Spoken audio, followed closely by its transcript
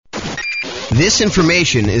This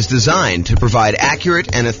information is designed to provide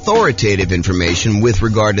accurate and authoritative information with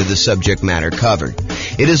regard to the subject matter covered.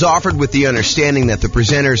 It is offered with the understanding that the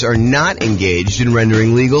presenters are not engaged in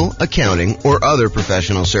rendering legal, accounting, or other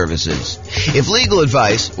professional services. If legal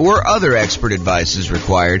advice or other expert advice is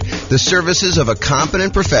required, the services of a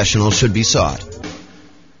competent professional should be sought.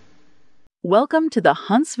 Welcome to the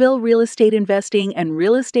Huntsville Real Estate Investing and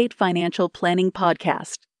Real Estate Financial Planning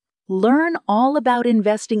Podcast. Learn all about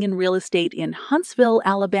investing in real estate in Huntsville,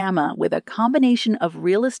 Alabama, with a combination of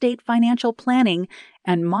real estate financial planning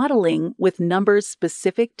and modeling with numbers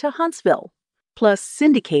specific to Huntsville, plus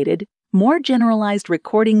syndicated, more generalized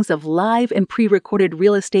recordings of live and pre-recorded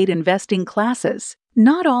real estate investing classes,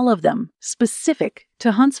 not all of them specific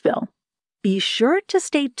to Huntsville. Be sure to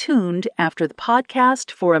stay tuned after the podcast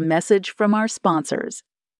for a message from our sponsors.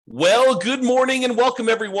 Well, good morning and welcome,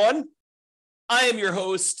 everyone. I am your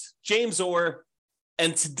host, James Orr,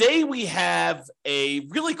 and today we have a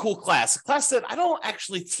really cool class, a class that I don't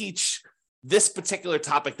actually teach this particular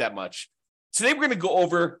topic that much. Today we're going to go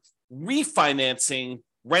over refinancing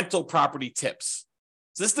rental property tips.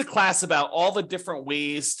 So this is the class about all the different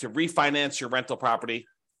ways to refinance your rental property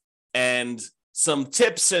and some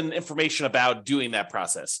tips and information about doing that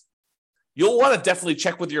process. You'll want to definitely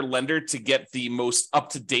check with your lender to get the most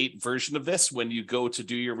up-to-date version of this when you go to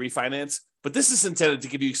do your refinance. But this is intended to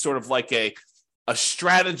give you sort of like a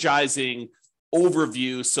strategizing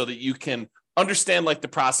overview so that you can understand like the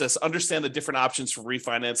process, understand the different options for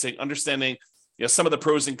refinancing, understanding some of the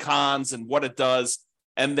pros and cons and what it does,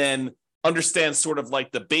 and then understand sort of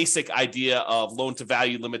like the basic idea of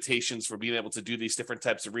loan-to-value limitations for being able to do these different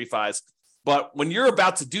types of refis. But when you're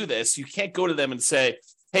about to do this, you can't go to them and say,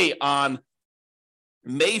 hey, on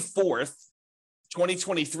May 4th,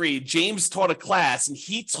 2023, James taught a class and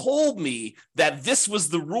he told me that this was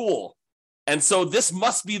the rule. And so this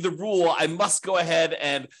must be the rule. I must go ahead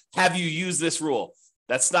and have you use this rule.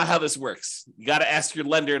 That's not how this works. You got to ask your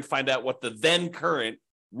lender and find out what the then current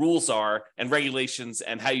rules are and regulations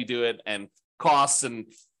and how you do it and costs and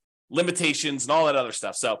limitations and all that other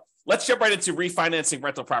stuff. So let's jump right into refinancing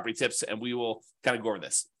rental property tips and we will kind of go over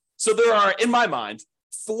this. So there are, in my mind,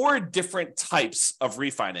 4 different types of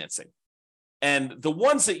refinancing. And the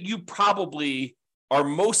ones that you probably are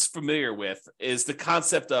most familiar with is the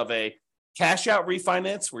concept of a cash out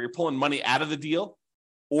refinance where you're pulling money out of the deal,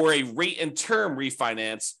 or a rate and term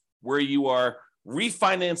refinance where you are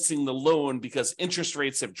refinancing the loan because interest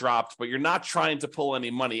rates have dropped, but you're not trying to pull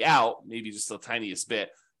any money out, maybe just the tiniest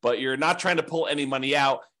bit, but you're not trying to pull any money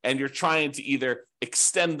out and you're trying to either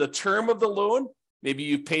extend the term of the loan. Maybe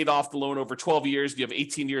you've paid off the loan over 12 years, you have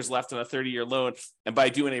 18 years left on a 30-year loan, and by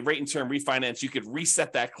doing a rate and term refinance, you could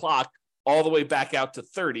reset that clock all the way back out to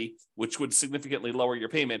 30, which would significantly lower your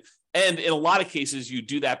payment. And in a lot of cases, you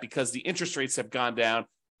do that because the interest rates have gone down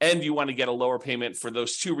and you want to get a lower payment for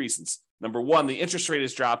those 2 reasons. Number 1, the interest rate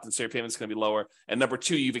has dropped and so your payment's going to be lower. And number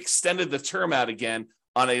 2, you've extended the term out again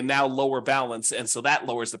on a now lower balance, and so that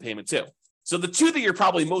lowers the payment too. So the 2 that you're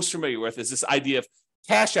probably most familiar with is this idea of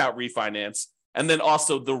cash out refinance, and then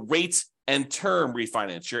also the rate and term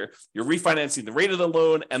refinance. You're refinancing the rate of the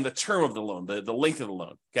loan and the term of the loan, the length of the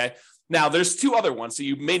loan, okay? Now, there's 2 other ones that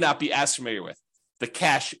you may not be as familiar with. The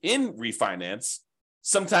cash in refinance.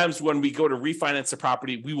 Sometimes when we go to refinance a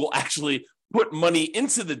property, we will actually put money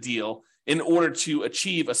into the deal in order to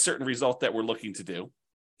achieve a certain result that we're looking to do,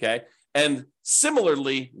 okay? And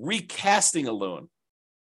similarly, recasting a loan.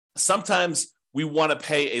 Sometimes we want to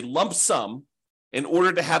pay a lump sum in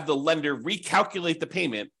order to have the lender recalculate the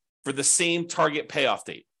payment for the same target payoff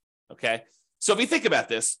date, okay? So if you think about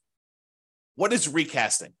this, what is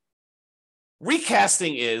recasting?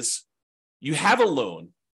 Recasting is you have a loan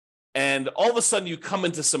and all of a sudden you come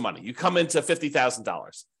into some money. You come into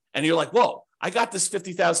 $50,000 and you're like, whoa, I got this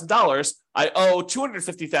 $50,000. I owe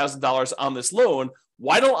 $250,000 on this loan.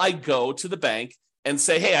 Why don't I go to the bank and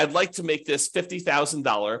say, hey, I'd like to make this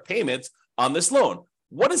 $50,000 payment on this loan?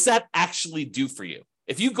 What does that actually do for you?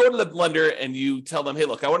 If you go to the lender and you tell them, hey,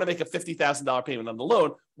 look, I want to make a $50,000 payment on the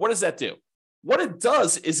loan, what does that do? What it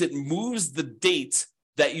does is it moves the date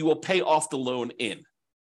that you will pay off the loan in.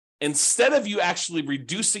 Instead of you actually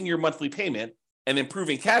reducing your monthly payment and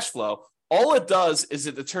improving cash flow, all it does is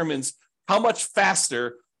it determines how much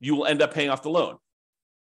faster you will end up paying off the loan.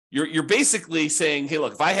 You're basically saying, hey,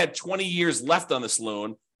 look, if I had 20 years left on this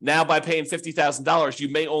loan, now by paying $50,000, you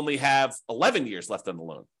may only have 11 years left on the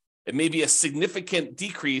loan. It may be a significant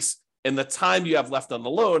decrease in the time you have left on the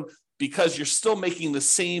loan because you're still making the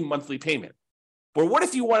same monthly payment. But what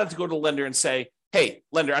if you wanted to go to the lender and say, hey,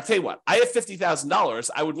 lender, I'll tell you what, I have $50,000.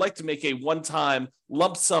 I would like to make a one-time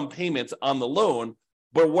lump sum payment on the loan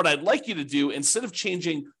But what I'd like you to do, instead of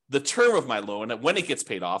changing the term of my loan and when it gets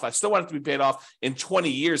paid off, I still want it to be paid off in 20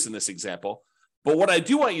 years in this example. But what I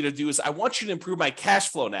do want you to do is I want you to improve my cash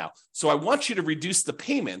flow now. So I want you to reduce the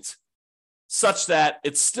payment such that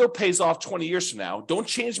it still pays off 20 years from now. Don't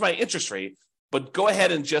change my interest rate, but go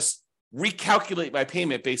ahead and just recalculate my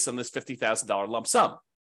payment based on this $50,000 lump sum.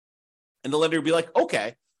 And the lender will be like,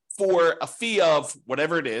 okay, for a fee of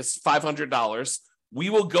whatever it is, $500, we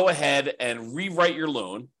will go ahead and rewrite your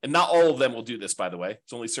loan. And not all of them will do this, by the way.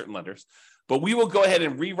 It's only certain lenders. But we will go ahead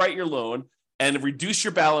and rewrite your loan and reduce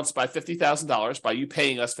your balance by $50,000 by you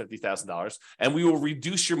paying us $50,000. And we will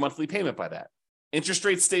reduce your monthly payment by that. Interest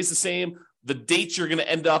rate stays the same. The date you're going to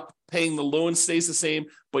end up paying the loan stays the same,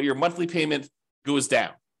 but your monthly payment goes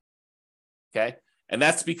down. Okay? And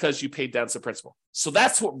that's because you paid down some principal. So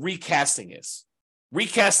that's what recasting is.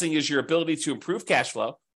 Recasting is your ability to improve cash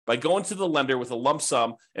flow by going to the lender with a lump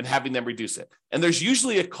sum and having them reduce it. And there's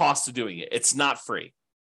usually a cost to doing it. It's not free.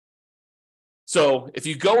 So if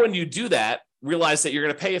you go and you do that, realize that you're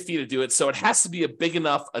going to pay a fee to do it. So it has to be a big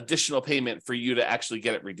enough additional payment for you to actually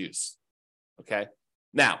get it reduced. Okay.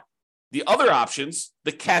 Now, the other options,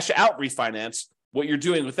 the cash out refinance, what you're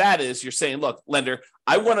doing with that is you're saying, look, lender,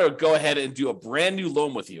 I want to go ahead and do a brand new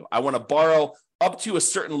loan with you. I want to borrow up to a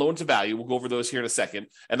certain loan to value. We'll go over those here in a second.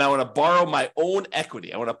 And I want to borrow my own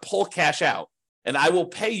equity. I want to pull cash out and I will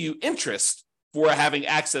pay you interest for having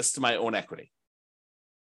access to my own equity.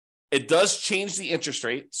 It does change the interest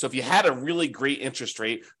rate. So if you had a really great interest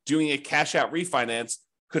rate, doing a cash out refinance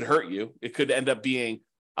could hurt you. It could end up being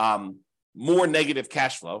more negative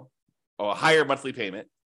cash flow or a higher monthly payment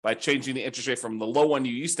by changing the interest rate from the low one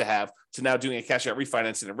you used to have to now doing a cash out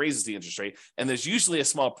refinance, and it raises the interest rate. And there's usually a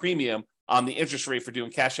small premium on the interest rate for doing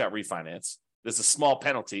cash out refinance. There's a small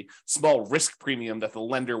penalty, small risk premium that the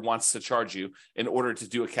lender wants to charge you in order to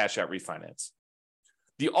do a cash out refinance.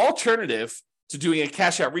 The alternative to doing a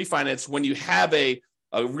cash out refinance, when you have a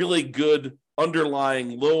really good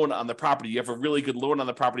underlying loan on the property, you have a really good loan on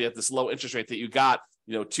the property at this low interest rate that you got,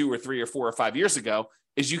 2 or 3 or 4 or 5 years ago,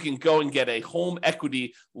 is you can go and get a home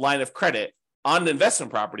equity line of credit on an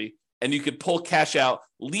investment property, and you could pull cash out,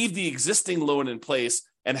 leave the existing loan in place,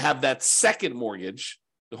 and have that second mortgage,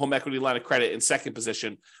 the home equity line of credit, in second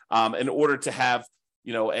position, in order to have,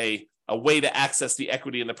 a way to access the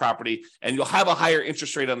equity in the property. And you'll have a higher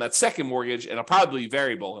interest rate on that second mortgage, and it'll probably be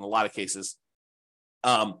variable in a lot of cases.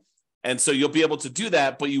 And so you'll be able to do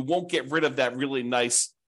that, but you won't get rid of that really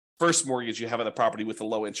nice first mortgage you have on the property with a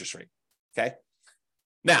low interest rate. Okay.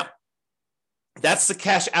 Now, that's the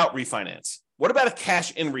cash out refinance. What about a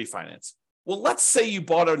cash in refinance? Well, let's say you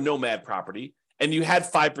bought a nomad property and you had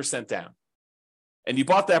 5% down, and you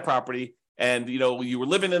bought that property, and you were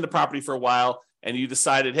living in the property for a while, and you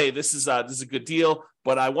decided, hey, this is a good deal,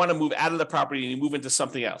 but I want to move out of the property, and you move into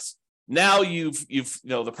something else. Now you've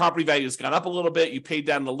the property value has gone up a little bit. You paid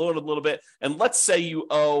down the loan a little bit, and let's say you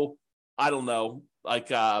owe, I don't know, like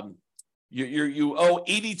you owe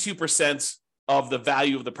 82% of the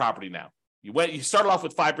value of the property now. You started off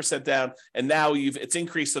with 5% down, and now it's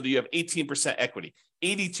increased so that you have 18% equity,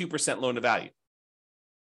 82% loan to value.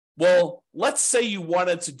 Well, let's say you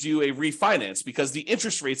wanted to do a refinance because the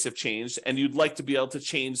interest rates have changed, and you'd like to be able to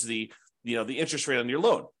change the interest rate on your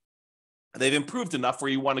loan. They've improved enough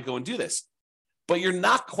where you want to go and do this, but you're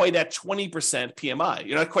not quite at 20% PMI.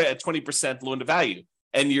 You're not quite at 20% loan to value,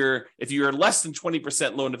 and if you're less than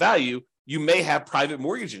 20% loan to value, you may have private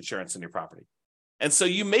mortgage insurance on your property. And so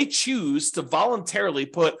you may choose to voluntarily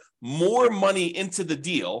put more money into the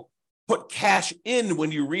deal, put cash in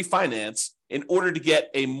when you refinance in order to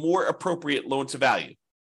get a more appropriate loan to value,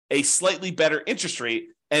 a slightly better interest rate,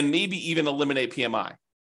 and maybe even eliminate PMI.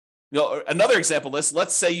 Another example of this,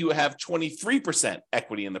 let's say you have 23%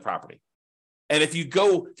 equity in the property. And if you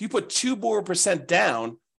put 2% more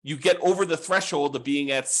down, you get over the threshold of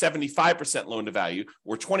being at 75% loan to value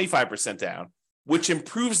or 25% down, which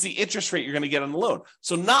improves the interest rate you're going to get on the loan.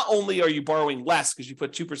 So not only are you borrowing less because you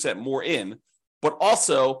put 2% more in, but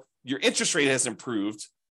also your interest rate has improved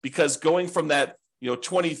because going from that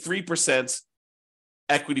 23%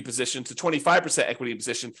 equity position to 25% equity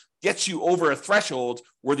position gets you over a threshold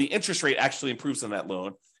where the interest rate actually improves on that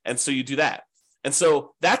loan. And so you do that. And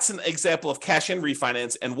so that's an example of cash in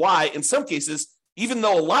refinance, and why in some cases, even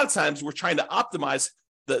though a lot of times we're trying to optimize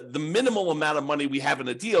the minimal amount of money we have in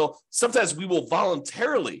a deal, sometimes we will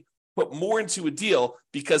voluntarily put more into a deal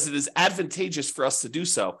because it is advantageous for us to do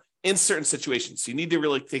so in certain situations. So you need to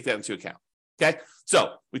really take that into account. Okay.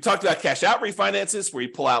 So we talked about cash out refinances where you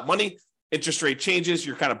pull out money, interest rate changes,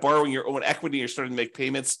 you're kind of borrowing your own equity, you're starting to make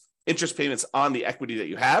interest payments on the equity that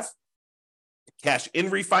you have. Cash in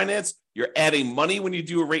refinance, You're adding money when you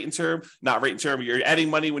do a rate and term, not rate and term. You're adding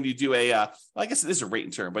money when you do I guess it is a rate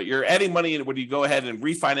and term, but you're adding money when you go ahead and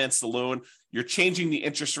refinance the loan. You're changing the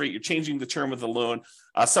interest rate. You're changing the term of the loan.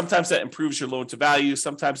 Sometimes that improves your loan to value.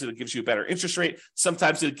 Sometimes it gives you a better interest rate.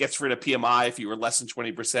 Sometimes it gets rid of PMI if you were less than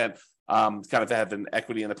 20%, kind of have an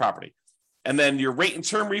equity in the property. And then your rate and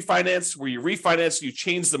term refinance, where you refinance, you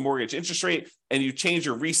change the mortgage interest rate and you change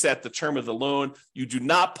or reset the term of the loan. You do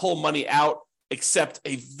not pull money out except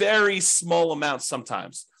a very small amount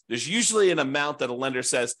sometimes. There's usually an amount that a lender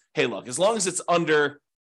says, hey, look, as long as it's under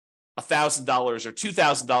 $1,000 or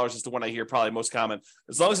 $2,000 is the one I hear probably most common.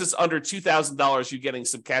 As long as it's under $2,000, you're getting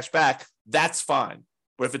some cash back, that's fine.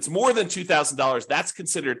 But if it's more than $2,000, that's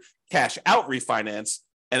considered cash out refinance,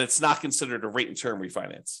 and it's not considered a rate and term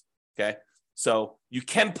refinance, okay? So you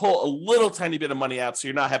can pull a little tiny bit of money out, so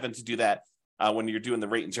you're not having to do that when you're doing the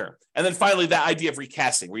rate and term. And then finally, that idea of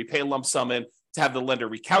recasting, where you pay a lump sum in to have the lender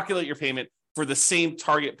recalculate your payment for the same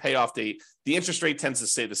target payoff date. The interest rate tends to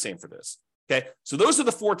stay the same for this. Okay, so those are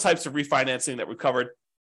the 4 types of refinancing that we covered.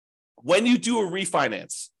 When you do a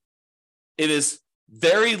refinance, it is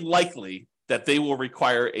very likely that they will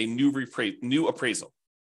require a new appraisal.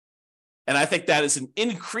 And I think that is an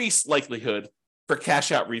increased likelihood for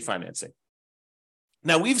cash out refinancing.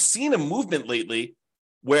 Now, we've seen a movement lately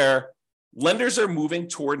where lenders are moving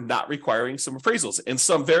toward not requiring some appraisals in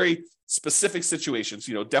some very specific situations.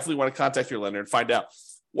 Definitely want to contact your lender and find out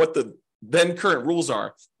what the then current rules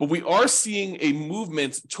are. But we are seeing a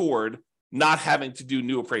movement toward not having to do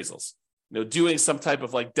new appraisals, doing some type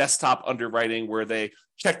of like desktop underwriting where they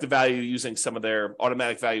check the value using some of their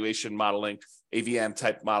automatic valuation modeling, AVM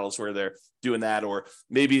type models where they're doing that. Or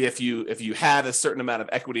maybe if you had a certain amount of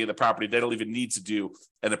equity in the property, they don't even need to do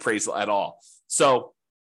an appraisal at all. So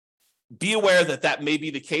be aware that may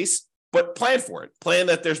be the case, but plan for it. Plan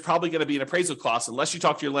that there's probably going to be an appraisal cost unless you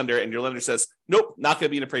talk to your lender and your lender says, nope, not going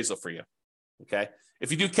to be an appraisal for you. Okay.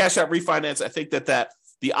 If you do cash out refinance, I think that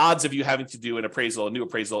the odds of you having to do a new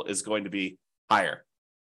appraisal is going to be higher.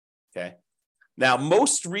 Okay. Now,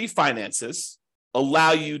 most refinances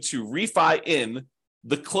allow you to refi in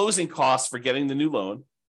the closing costs for getting the new loan.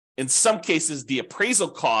 In some cases, the appraisal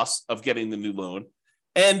costs of getting the new loan.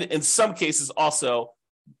 And in some cases also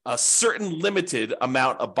a certain limited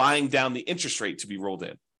amount of buying down the interest rate to be rolled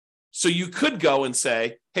in. So you could go and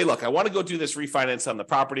say, hey, look, I want to go do this refinance on the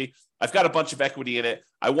property. I've got a bunch of equity in it.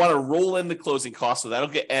 I want to roll in the closing costs, so that'll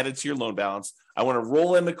get added to your loan balance. I want to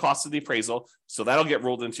roll in the cost of the appraisal, so that'll get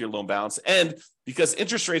rolled into your loan balance. And because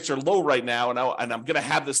interest rates are low right now, and I'm going to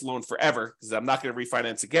have this loan forever because I'm not going to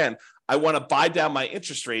refinance again, I want to buy down my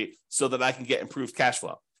interest rate so that I can get improved cash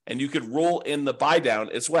flow. And you could roll in the buy down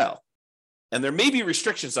as well. And there may be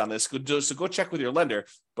restrictions on this, so go check with your lender.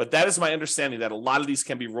 But that is my understanding that a lot of these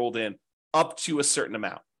can be rolled in up to a certain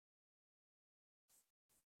amount.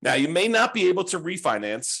 Now, you may not be able to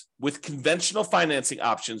refinance with conventional financing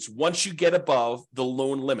options once you get above the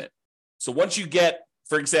loan limit. So once you get,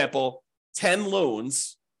 for example, 10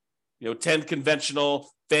 loans, 10 conventional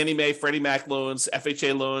Fannie Mae, Freddie Mac loans,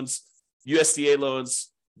 FHA loans, USDA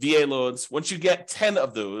loans, VA loans, once you get 10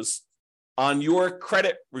 of those on your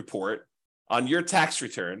credit report, on your tax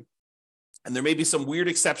return, and there may be some weird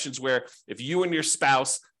exceptions where if you and your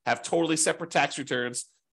spouse have totally separate tax returns,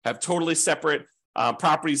 have totally separate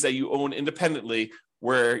properties that you own independently,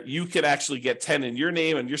 where you can actually get 10 in your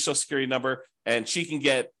name and your social security number, and she can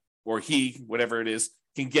get, or he, whatever it is,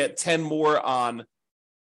 can get 10 more on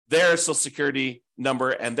their social security number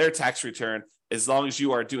and their tax return, as long as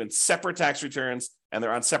you are doing separate tax returns and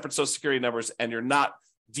they're on separate social security numbers and you're not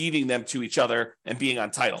deeding them to each other and being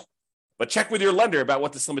on title. But check with your lender about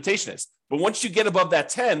what this limitation is. But once you get above that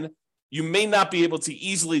 10, you may not be able to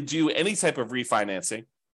easily do any type of refinancing,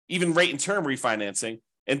 even rate and term refinancing,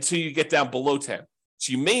 until you get down below 10.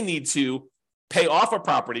 So you may need to pay off a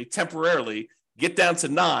property temporarily, get down to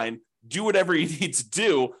 9, do whatever you need to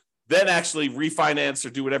do, then actually refinance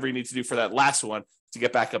or do whatever you need to do for that last one to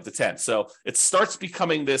get back up to 10. So it starts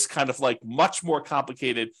becoming this kind of like much more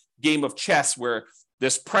complicated game of chess where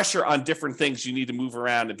there's pressure on different things. You need to move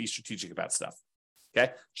around and be strategic about stuff.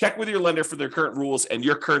 Okay. Check with your lender for their current rules and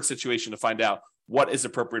your current situation to find out what is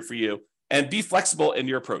appropriate for you, and be flexible in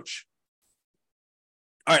your approach.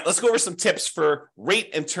 All right, let's go over some tips for rate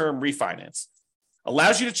and term refinance.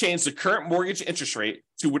 Allows you to change the current mortgage interest rate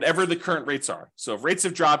to whatever the current rates are. So if rates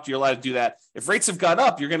have dropped, you're allowed to do that. If rates have gone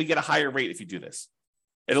up, you're going to get a higher rate if you do this.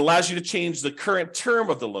 It allows you to change the current term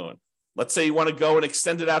of the loan. Let's say you want to go and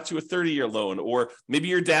extend it out to a 30-year loan, or maybe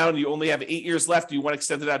you're down, you only have 8 years left, you want to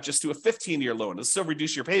extend it out just to a 15-year loan. It'll still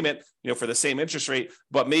reduce your payment, for the same interest rate,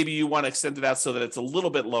 but maybe you want to extend it out so that it's a little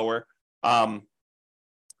bit lower.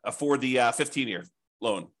 for the 15-year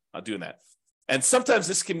loan, doing that. And sometimes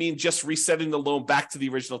this can mean just resetting the loan back to the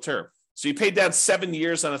original term. So you paid down 7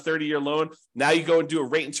 years on a 30-year loan. Now you go and do a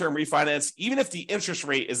rate and term refinance. Even if the interest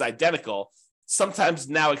rate is identical, sometimes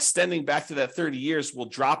now extending back to that 30 years will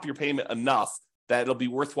drop your payment enough that it'll be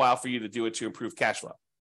worthwhile for you to do it to improve cash flow.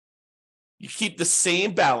 You keep the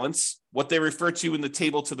same balance, what they refer to in the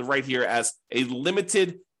table to the right here as a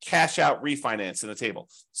limited cash out refinance in the table.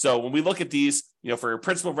 So when we look at these, for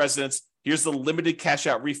principal residence, here's the limited cash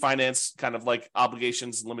out refinance, kind of like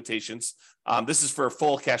obligations and limitations. This is for a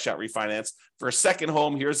full cash out refinance. For a second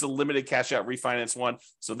home, here's the limited cash out refinance one.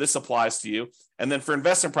 So this applies to you. And then for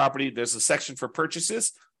investment property, there's a section for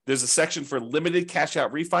purchases. There's a section for limited cash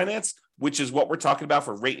out refinance, which is what we're talking about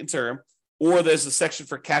for rate and term. Or there's a section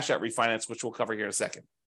for cash out refinance, which we'll cover here in a second.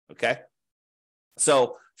 Okay.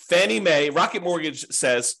 So Fannie Mae, Rocket Mortgage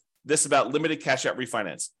says this about limited cash out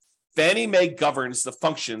refinance. Fannie Mae governs the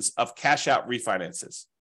functions of cash out refinances.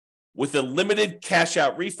 With a limited cash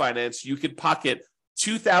out refinance, you could pocket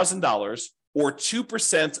 $2,000 or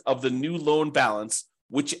 2% of the new loan balance,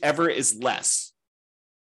 whichever is less.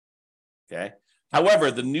 Okay.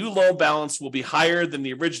 However, the new loan balance will be higher than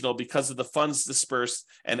the original because of the funds dispersed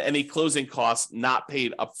and any closing costs not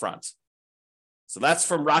paid upfront. So that's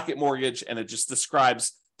from Rocket Mortgage, and it just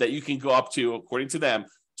describes that you can go up to, according to them,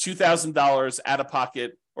 $2,000 out of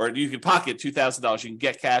pocket, or you can pocket $2,000. You can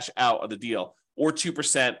get cash out of the deal, or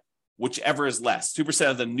 2%, whichever is less,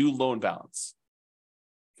 2% of the new loan balance.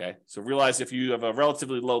 Okay, so realize if you have a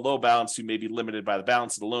relatively low balance, you may be limited by the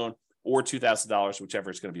balance of the loan, or $2,000,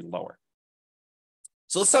 whichever is going to be lower.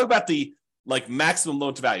 So let's talk about the maximum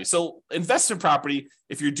loan to value. So investment property,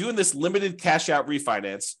 if you're doing this limited cash out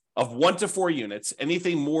refinance of 1 to 4 units,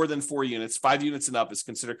 anything more than 4 units, 5 units and up is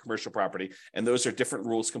considered commercial property. And those are different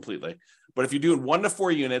rules completely. But if you're doing 1 to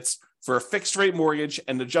 4 units for a fixed rate mortgage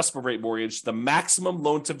and adjustable rate mortgage, the maximum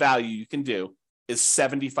loan to value you can do is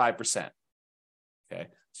 75%. Okay.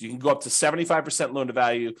 So you can go up to 75% loan to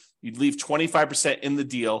value. You'd leave 25% in the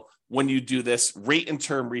deal when you do this rate and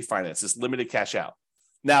term refinance, this limited cash out.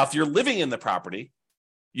 Now, if you're living in the property,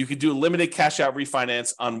 you could do a limited cash out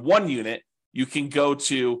refinance on 1 unit. You can go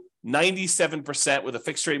to 97% with a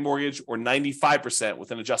fixed rate mortgage or 95%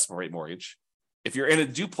 with an adjustable rate mortgage. If you're in a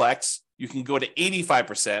duplex, you can go to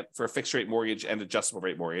 85% for a fixed rate mortgage and adjustable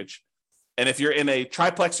rate mortgage. And if you're in a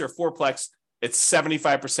triplex or fourplex, it's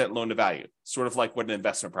 75% loan to value, sort of like what an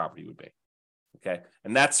investment property would be. Okay.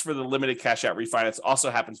 And that's for the limited cash out refinance.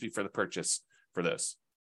 Also happens to be for the purchase for those.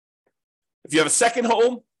 If you have a second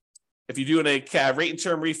home, if you're doing a rate and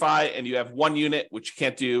term refi and you have 1 unit, which you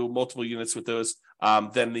can't do multiple units with those,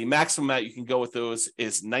 then the maximum amount you can go with those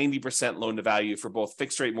is 90% loan to value for both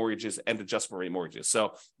fixed rate mortgages and adjustable rate mortgages.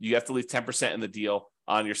 So you have to leave 10% in the deal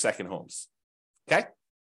on your second homes. Okay.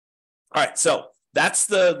 All right. So that's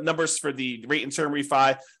the numbers for the rate and term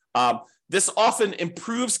refi. This often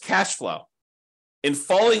improves cash flow in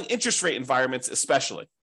falling interest rate environments, especially.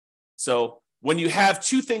 So when you have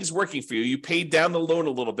 2 things working for you, you paid down the loan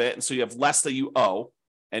a little bit, and so you have less that you owe,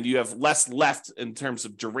 and you have less left in terms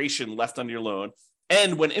of duration left on your loan.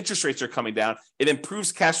 And when interest rates are coming down, it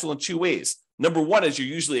improves cash flow in 2 ways. Number one is you're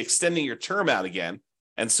usually extending your term out again,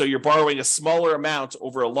 and so you're borrowing a smaller amount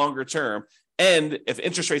over a longer term. And if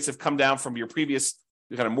interest rates have come down from your previous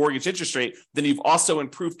kind of mortgage interest rate, then you've also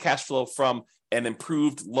improved cash flow from an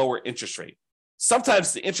improved lower interest rate.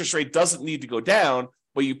 Sometimes the interest rate doesn't need to go down,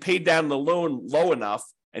 but you paid down the loan low enough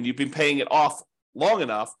and you've been paying it off long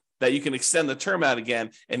enough that you can extend the term out again.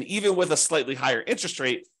 And even with a slightly higher interest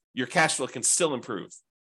rate, your cash flow can still improve.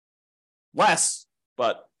 Less,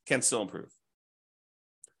 but can still improve.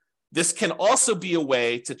 This can also be a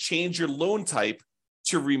way to change your loan type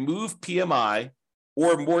to remove PMI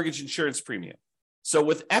or mortgage insurance premium. So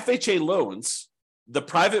with FHA loans, the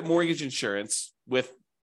private mortgage insurance with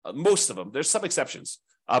most of them, there's some exceptions,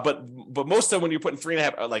 but most of them, when you're putting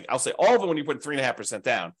 3.5%, I'll say all of them, when you're putting 3.5%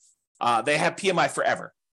 down, they have PMI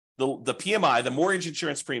forever. The PMI, the mortgage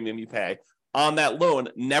insurance premium you pay on that loan,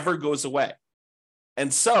 never goes away.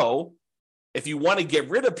 And so if you want to get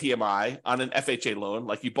rid of PMI on an FHA loan,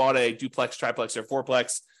 like you bought a duplex, triplex, or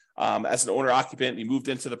fourplex as an owner occupant, you moved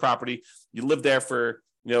into the property, you lived there for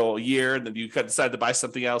a year, and then you decided to buy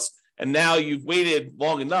something else, and now you've waited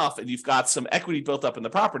long enough and you've got some equity built up in the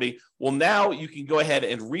property. Well, now you can go ahead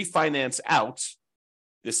and refinance out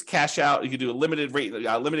this cash out. You can do a limited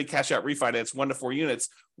cash out refinance, 1 to 4 units,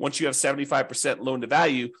 once you have 75% loan to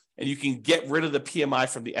value, and you can get rid of the PMI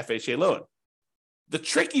from the FHA loan. The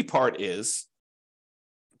tricky part is,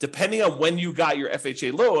 depending on when you got your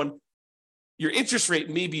FHA loan, your interest rate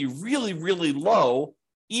may be really, really low,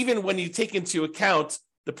 even when you take into account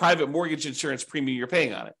the private mortgage insurance premium you're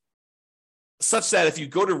paying on it. Such that if you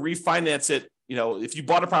go to refinance it, if you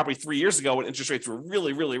bought a property 3 years ago when interest rates were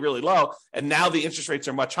really, really, really low, and now the interest rates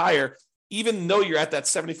are much higher, even though you're at that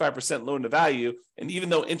 75% loan to value, and even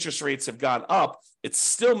though interest rates have gone up, it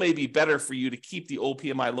still may be better for you to keep the old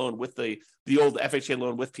PMI loan with the old FHA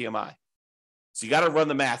loan with PMI. So you got to run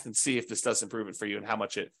the math and see if this does improve it for you and how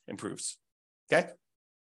much it improves. Okay.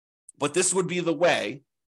 But this would be the way,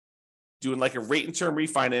 doing like a rate and term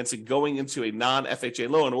refinancing, going into a non-FHA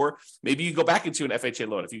loan, or maybe you go back into an FHA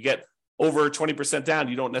loan. If you get over 20% down,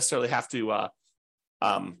 you don't necessarily have to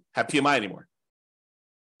have PMI anymore.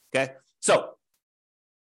 Okay. So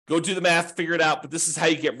go do the math, figure it out. But this is how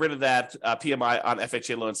you get rid of that PMI on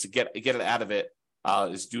FHA loans to get it out of it,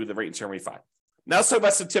 is do the rate and term refi. Now let's talk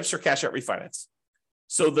about some tips for cash out refinance.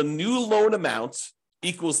 So the new loan amount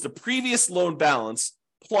equals the previous loan balance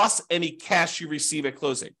plus any cash you receive at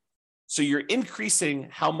closing. So you're increasing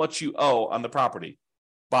how much you owe on the property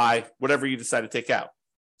by whatever you decide to take out.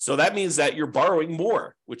 So that means that you're borrowing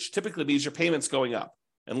more, which typically means your payment's going up,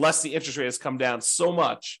 unless the interest rate has come down so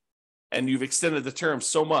much and you've extended the term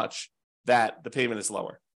so much that the payment is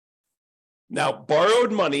lower. Now,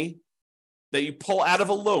 borrowed money that you pull out of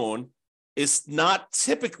a loan is not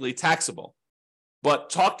typically taxable, but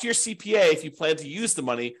talk to your CPA if you plan to use the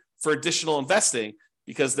money for additional investing,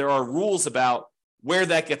 because there are rules about where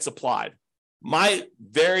that gets applied. My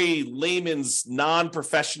very layman's,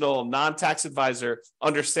 non-professional, non-tax advisor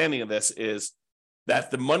understanding of this is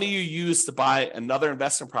that the money you use to buy another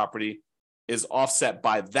investment property is offset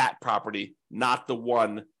by that property, not the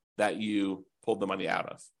one that you pulled the money out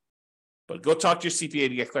of. But go talk to your CPA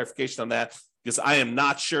to get clarification on that, because I am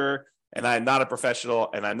not sure, and I am not a professional,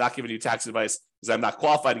 and I'm not giving you tax advice because I'm not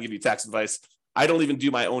qualified to give you tax advice. I don't even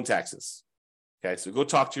do my own taxes. Okay, so go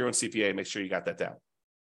talk to your own CPA and make sure you got that down.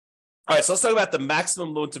 All right, so let's talk about the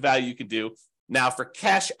maximum loan to value you can do now for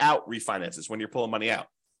cash out refinances when you're pulling money out.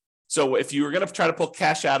 So if you were going to try to pull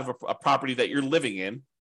cash out of a property that you're living in,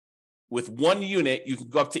 with one unit, you can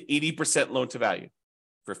go up to 80% loan to value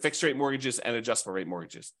for fixed rate mortgages and adjustable rate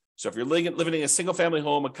mortgages. So if you're living in a single family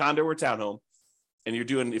home, a condo or townhome, and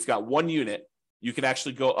you've got one unit, you can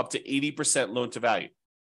actually go up to 80% loan to value.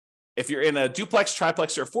 If you're in a duplex,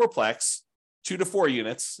 triplex, or fourplex, 2 to 4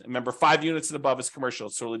 units, remember 5 units and above is commercial,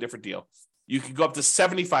 it's a totally different deal. You can go up to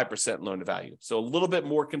 75% loan to value. So a little bit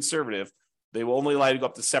more conservative. They will only allow you to go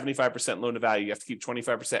up to 75% loan to value. You have to keep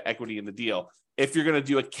 25% equity in the deal if you're going to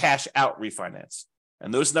do a cash out refinance.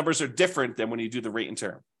 And those numbers are different than when you do the rate and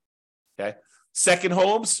term. Okay. Second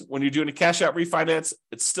homes, when you're doing a cash out refinance,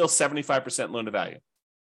 it's still 75% loan to value.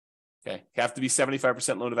 Okay. You have to be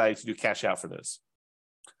 75% loan to value to do cash out for this.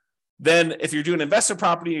 Then if you're doing investment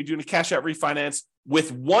property, you're doing a cash out refinance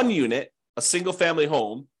with one unit, a single family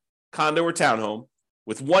home, condo or townhome,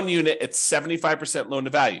 with one unit, it's 75% loan to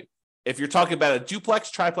value. If you're talking about a duplex,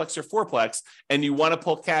 triplex, or fourplex, and you want to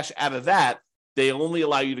pull cash out of that, they only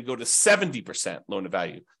allow you to go to 70% loan to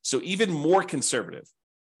value. So even more conservative.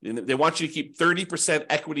 They want you to keep 30%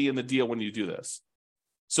 equity in the deal when you do this.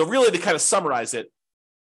 So really, to kind of summarize it,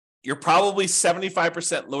 you're probably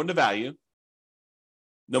 75% loan to value,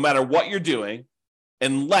 no matter what you're doing,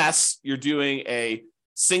 unless you're doing a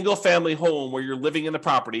single family home where you're living in the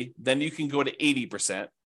property, then you can go to 80%.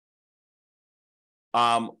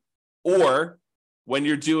 Or when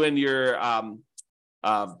you're doing your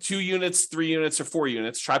 2 units, 3 units, or 4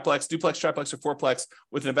 units, triplex, duplex, triplex, or fourplex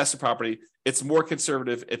with an investment property, it's more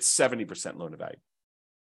conservative. It's 70% loan to value.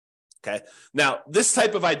 Okay. Now, this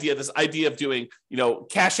type of idea, this idea of doing,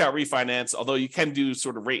 cash out refinance, although you can do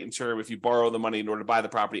sort of rate and term if you borrow the money in order to buy the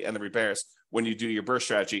property and the repairs when you do your burst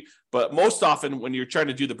strategy. But most often when you're trying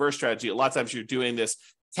to do the burst strategy, a lot of times you're doing this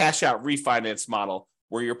cash out refinance model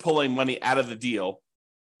where you're pulling money out of the deal.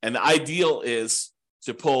 And the ideal is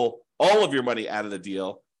to pull all of your money out of the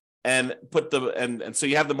deal and and so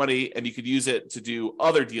you have the money and you could use it to do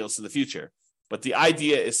other deals in the future. But the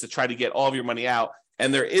idea is to try to get all of your money out.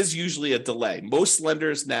 And there is usually a delay. Most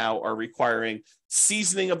lenders now are requiring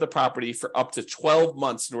seasoning of the property for up to 12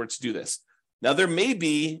 months in order to do this. Now, there may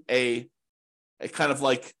be a kind of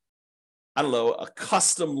like, a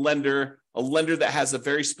custom lender, a lender that has a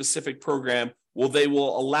very specific program. Well, they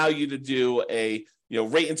will allow you to do a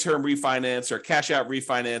rate and term refinance or cash out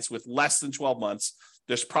refinance with less than 12 months.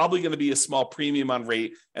 There's probably going to be a small premium on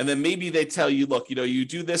rate. And then maybe they tell you, look, you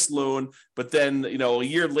do this loan, but then, a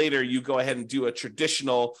year later, you go ahead and do a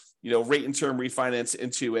traditional, rate and term refinance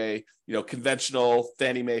into a, conventional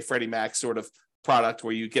Fannie Mae, Freddie Mac sort of product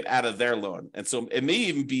where you get out of their loan. And so it may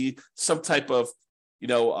even be some type of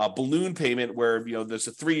a balloon payment where, there's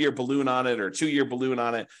a 3-year balloon on it or a 2-year balloon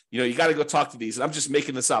on it. You got to go talk to these. And I'm just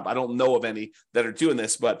making this up. I don't know of any that are doing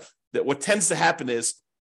this, but what tends to happen is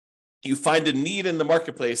you find a need in the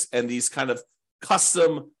marketplace and these kind of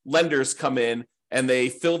custom lenders come in and they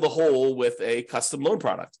fill the hole with a custom loan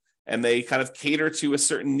product. And they kind of cater to a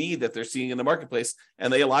certain need that they're seeing in the marketplace.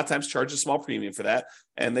 And they a lot of times charge a small premium for that.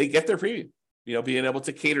 And they get their premium, being able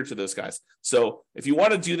to cater to those guys. So if you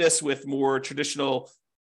want to do this with more traditional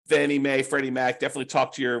Fannie Mae, Freddie Mac, definitely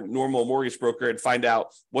talk to your normal mortgage broker and find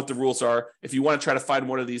out what the rules are. If you want to try to find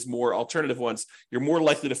one of these more alternative ones, you're more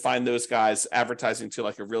likely to find those guys advertising to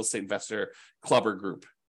like a real estate investor club or group.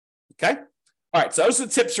 Okay. All right. So those are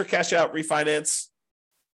the tips for cash out refinance.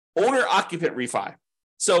 Owner occupant refi.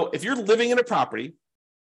 So if you're living in a property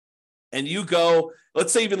and you go,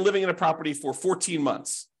 let's say you've been living in a property for 14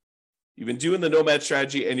 months, you've been doing the nomad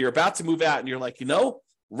strategy and you're about to move out and you're like,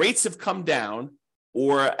 rates have come down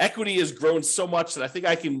or equity has grown so much that I think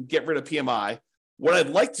I can get rid of PMI. What I'd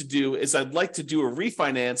like to do is I'd like to do a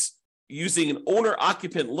refinance using an owner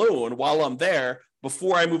occupant loan while I'm there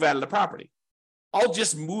before I move out of the property. I'll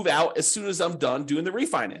just move out as soon as I'm done doing the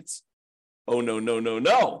refinance. Oh,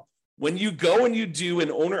 no. When you go and you do an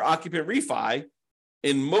owner-occupant refi,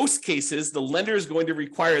 in most cases, the lender is going to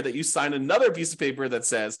require that you sign another piece of paper that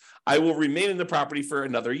says, I will remain in the property for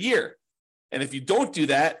another year. And if you don't do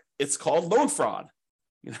that, it's called loan fraud.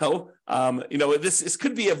 This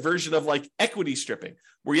could be a version of like equity stripping,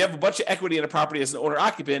 where you have a bunch of equity in a property as an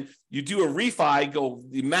owner-occupant, you do a refi,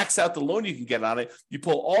 you max out the loan you can get on it, you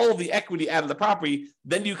pull all of the equity out of the property,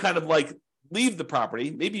 then you kind of like leave the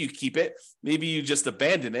property. Maybe you keep it. Maybe you just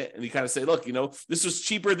abandon it. And you kind of say, look, this was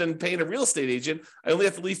cheaper than paying a real estate agent. I only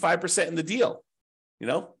have to leave 5% in the deal.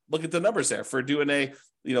 Look at the numbers there for doing a,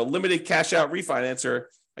 limited cash out refinance, or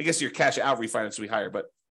I guess your cash out refinance will be higher, but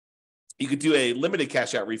you could do a limited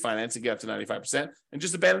cash out refinance and get up to 95% and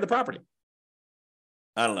just abandon the property.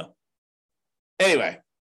 I don't know. Anyway,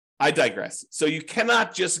 I digress. So you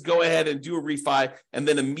cannot just go ahead and do a refi and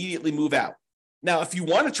then immediately move out. Now, if you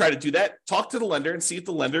want to try to do that, talk to the lender and see if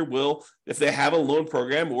the lender will, if they have a loan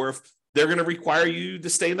program or if they're going to require you to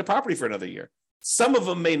stay in the property for another year. Some of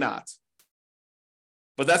them may not,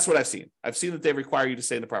 but that's what I've seen. I've seen that they require you to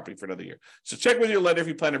stay in the property for another year. So check with your lender if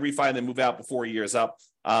you plan to refi and then move out before a year is up.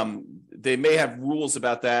 They may have rules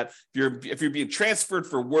about that. If you're being transferred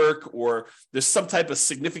for work or there's some type of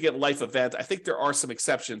significant life event, I think there are some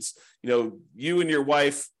exceptions. You and your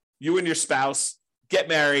wife, you and your spouse get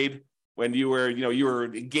married. When you were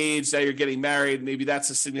engaged, now you're getting married. Maybe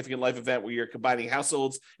that's a significant life event where you're combining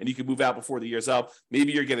households and you can move out before the year's up.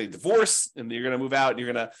 Maybe you're getting divorced and you're going to move out and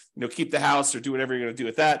you're going to keep the house or do whatever you're going to do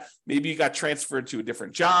with that. Maybe you got transferred to a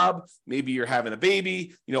different job. Maybe you're having a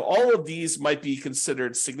baby. All of these might be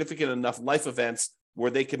considered significant enough life events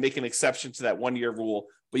where they can make an exception to that 1-year rule.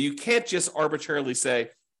 But you can't just arbitrarily say,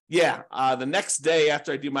 the next day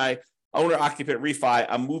after I do my owner occupant refi,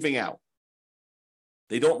 I'm moving out.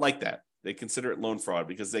 They don't like that. They consider it loan fraud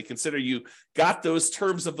because they consider you got those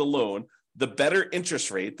terms of the loan, the better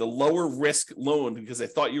interest rate, the lower risk loan because they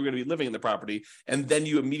thought you were going to be living in the property, and then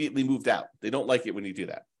you immediately moved out. They don't like it when you do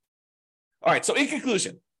that. All right, so in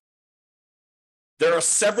conclusion, there are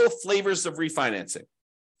several flavors of refinancing.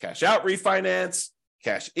 Cash out refinance,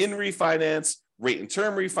 cash in refinance, rate and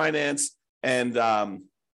term refinance, and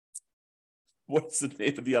what's the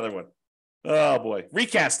name of the other one? Oh boy,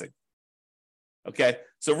 recasting. Okay,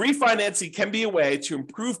 so refinancing can be a way to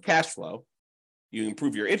improve cash flow. You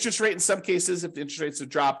improve your interest rate in some cases. If the interest rates have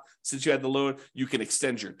dropped since you had the loan, you can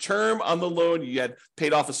extend your term on the loan. You had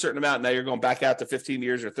paid off a certain amount. Now you're going back out to 15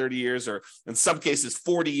 years or 30 years, or in some cases,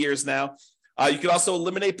 40 years now. You can also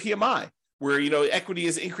eliminate PMI, where, equity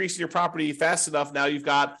is increasing your property fast enough. Now you've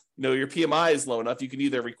got, your PMI is low enough. You can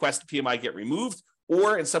either request PMI get removed,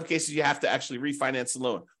 or in some cases, you have to actually refinance the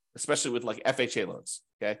loan, especially with like FHA loans.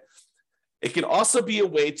 Okay. It can also be a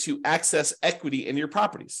way to access equity in your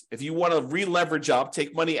properties. If you want to re-leverage up,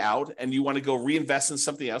 take money out, and you want to go reinvest in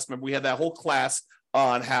something else. Remember, we had that whole class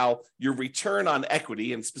on how your return on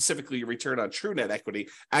equity, and specifically your return on true net equity,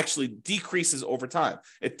 actually decreases over time.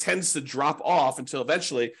 It tends to drop off until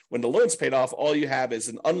eventually, when the loan's paid off, all you have is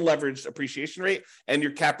an unleveraged appreciation rate and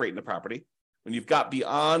your cap rate in the property. When you've got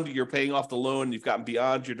beyond your paying off the loan, you've gotten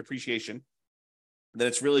beyond your depreciation, then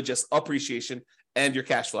it's really just appreciation and your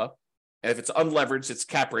cash flow. And if it's unleveraged, it's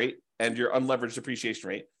cap rate and your unleveraged depreciation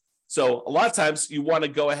rate. So a lot of times you want to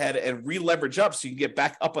go ahead and re-leverage up so you can get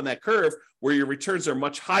back up on that curve where your returns are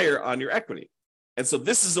much higher on your equity. And so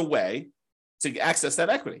this is a way to access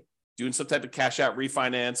that equity, doing some type of cash out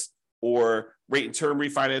refinance or rate and term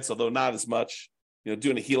refinance, although not as much.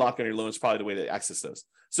 Doing a HELOC on your loan is probably the way to access those.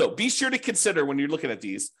 So be sure to consider when you're looking at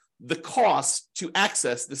these, the cost to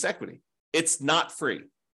access this equity. It's not free.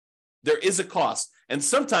 There is a cost. And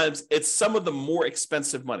sometimes it's some of the more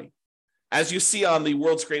expensive money. As you see on the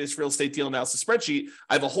World's Greatest Real Estate Deal Analysis spreadsheet,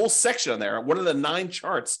 I have a whole section on there. One of the 9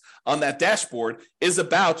 charts on that dashboard is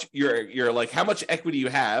about your like how much equity you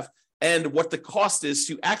have and what the cost is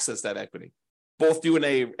to access that equity. Both doing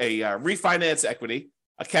a refinance equity,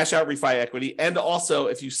 a cash out refi equity, and also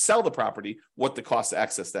if you sell the property, what the cost to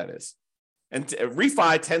access that is. And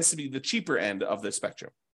refi tends to be the cheaper end of the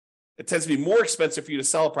spectrum. It tends to be more expensive for you to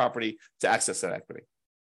sell a property to access that equity.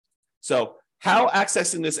 So how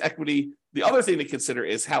accessing this equity, the other thing to consider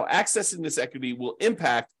is how accessing this equity will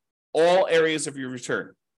impact all areas of your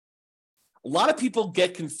return. A lot of people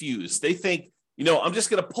get confused. They think, I'm just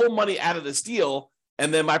going to pull money out of this deal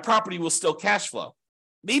and then my property will still cash flow.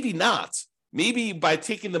 Maybe not. Maybe by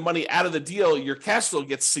taking the money out of the deal, your cash flow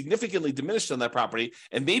gets significantly diminished on that property,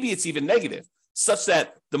 and maybe it's even negative, such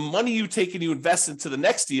that the money you take and you invest into the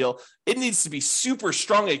next deal, it needs to be super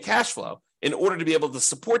strong at cash flow in order to be able to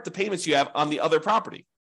support the payments you have on the other property.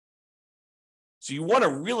 So you want to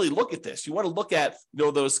really look at this. You want to look at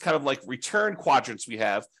those kind of like return quadrants we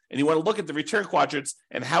have, and you want to look at the return quadrants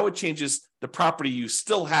and how it changes the property you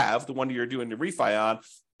still have, the one you're doing the refi on,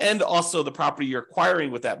 and also the property you're acquiring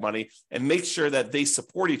with that money, and make sure that they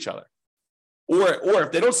support each other. Or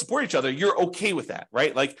if they don't support each other, you're okay with that,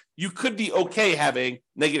 right? Like you could be okay having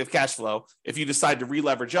negative cash flow if you decide to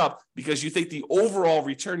re-leverage up because you think the overall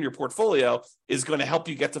return in your portfolio is going to help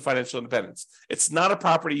you get to financial independence. It's not a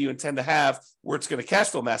property you intend to have where it's going to cash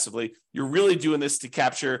flow massively. You're really doing this to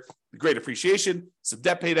capture the great appreciation, some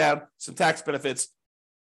debt pay down, some tax benefits,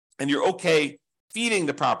 and you're okay feeding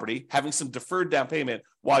the property, having some deferred down payment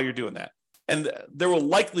while you're doing that. And there will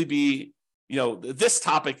likely be, this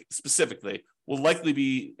topic specifically will likely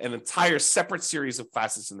be an entire separate series of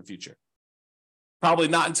classes in the future. Probably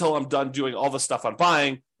not until I'm done doing all the stuff on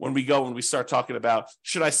buying when we start talking about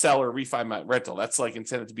should I sell or refi my rental. That's like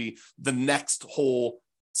intended to be the next whole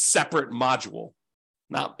separate module,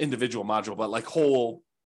 not individual module, but like whole,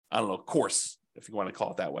 course, if you want to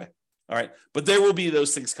call it that way. All right. But there will be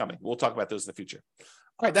those things coming. We'll talk about those in the future.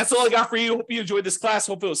 All right. That's all I got for you. Hope you enjoyed this class.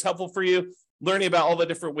 Hope it was helpful for you, learning about all the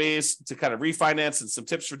different ways to kind of refinance and some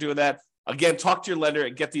tips for doing that. Again, talk to your lender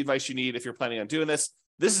and get the advice you need if you're planning on doing this.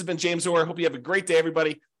 This has been James Orr. Hope you have a great day,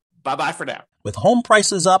 everybody. Bye-bye for now. With home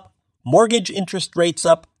prices up, mortgage interest rates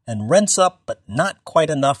up, and rents up, but not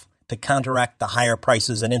quite enough to counteract the higher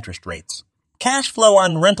prices and interest rates. Cash flow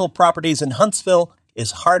on rental properties in Huntsville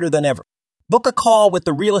is harder than ever. Book a call with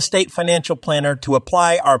the Real Estate Financial Planner to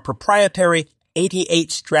apply our proprietary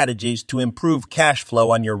 88 strategies to improve cash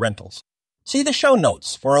flow on your rentals. See the show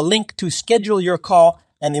notes for a link to schedule your call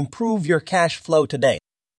and improve your cash flow today.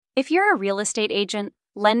 If you're a real estate agent,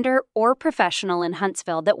 lender, or professional in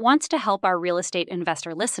Huntsville that wants to help our real estate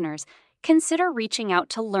investor listeners, consider reaching out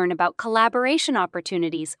to learn about collaboration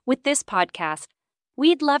opportunities with this podcast.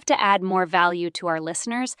 We'd love to add more value to our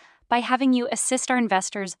listeners by having you assist our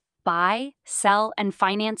investors buy, sell, and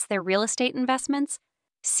finance their real estate investments.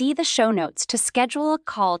 See the show notes to schedule a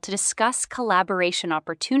call to discuss collaboration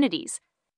opportunities.